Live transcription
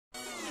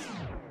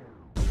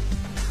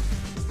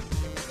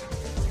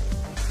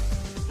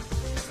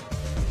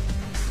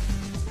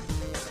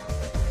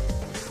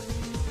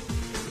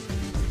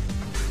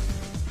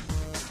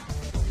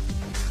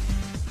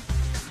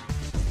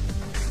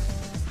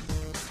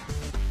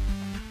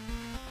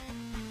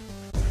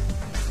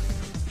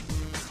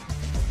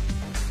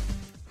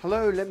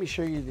Hello, let me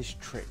show you this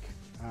trick.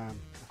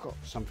 I've got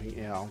something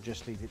here, I'll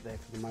just leave it there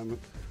for the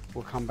moment.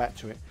 We'll come back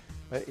to it.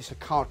 But it's a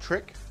card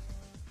trick.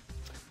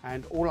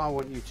 And all I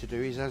want you to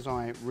do is, as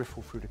I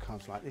riffle through the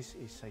cards like this,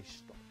 is say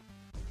stop.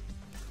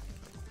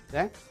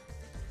 There?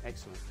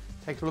 Excellent.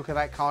 Take a look at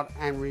that card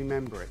and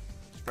remember it.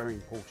 It's very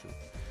important.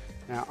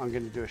 Now I'm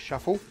going to do a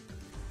shuffle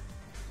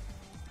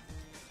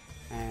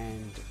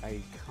and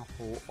a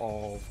couple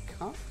of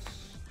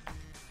cuts,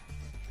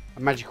 a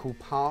magical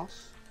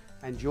pass,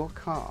 and your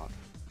card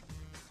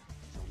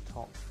is on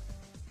top.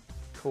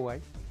 Cool, eh?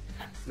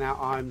 Now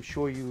I'm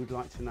sure you would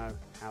like to know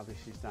how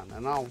this is done,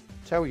 and I'll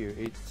tell you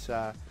it's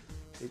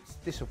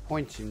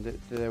disappointing that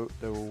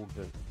they're all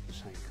the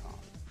same card.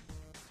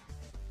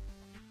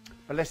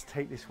 But let's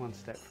take this one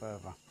step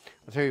further.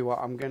 I'll tell you what,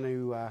 I'm going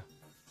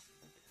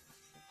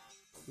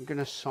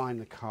to sign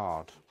the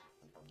card.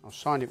 I'll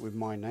sign it with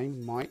my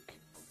name, Mike.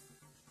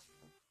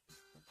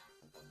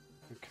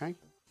 Okay,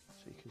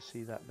 so you can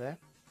see that there.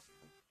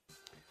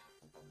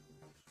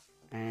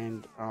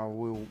 And I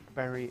will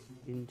bury it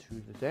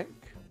into the deck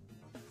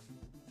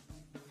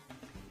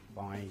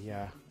by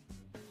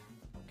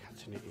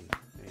cutting it in.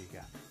 There you go.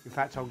 In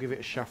fact, I'll give it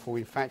a shuffle.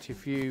 In fact,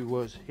 if you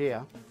was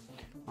here,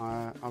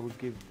 I would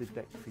give the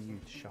deck for you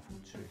to shuffle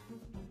too.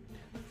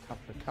 A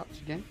couple of cuts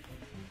again.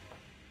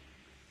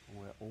 And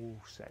we're all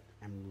set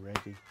and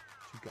ready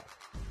to go.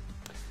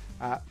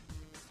 But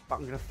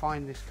I'm going to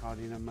find this card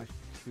in a most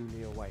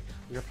peculiar way.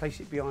 I'm going to place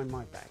it behind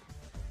my back.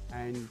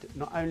 And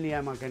not only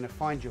am I going to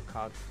find your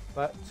card,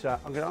 but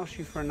I'm going to ask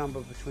you for a number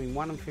between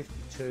 1 and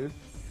 52.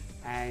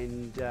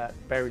 And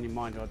bearing in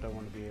mind I don't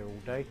want to be here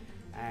all day.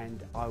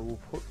 And I will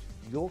put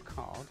your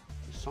card,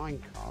 the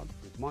signed card,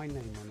 with my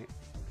name on it,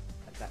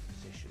 at that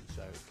position.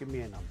 So give me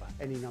a number,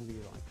 any number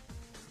you like.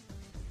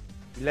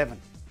 11,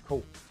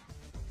 cool.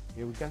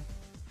 Here we go,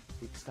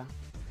 big start.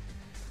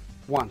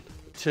 1,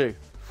 2,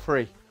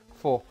 3,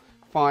 4,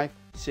 5,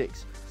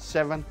 6,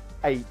 7,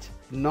 8,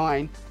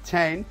 9,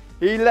 10,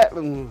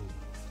 11.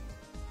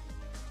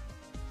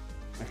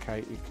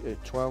 Okay,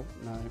 12,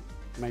 no,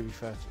 maybe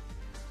 30.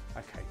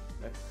 Okay,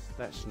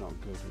 that's not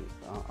good,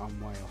 I'm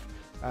way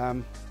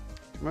off.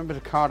 Remember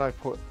the card I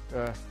put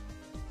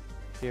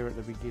here at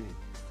the beginning?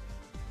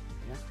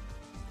 Yeah?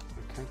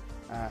 Okay,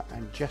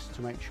 and just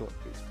to make sure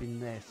it's been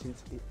there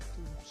since it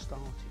all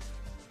started.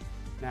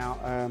 Now,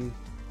 I want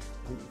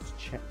you to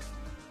check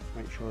to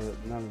make sure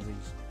that none of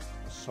these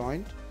are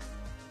signed,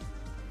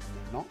 and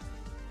they're not.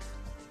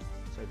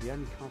 So the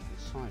only card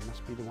that's signed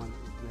must be the one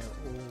that's there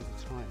all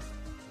the time.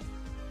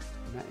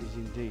 And that is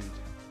indeed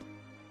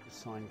the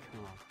signed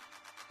card.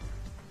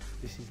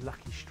 This is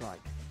Lucky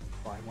Strike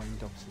by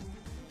Dobson.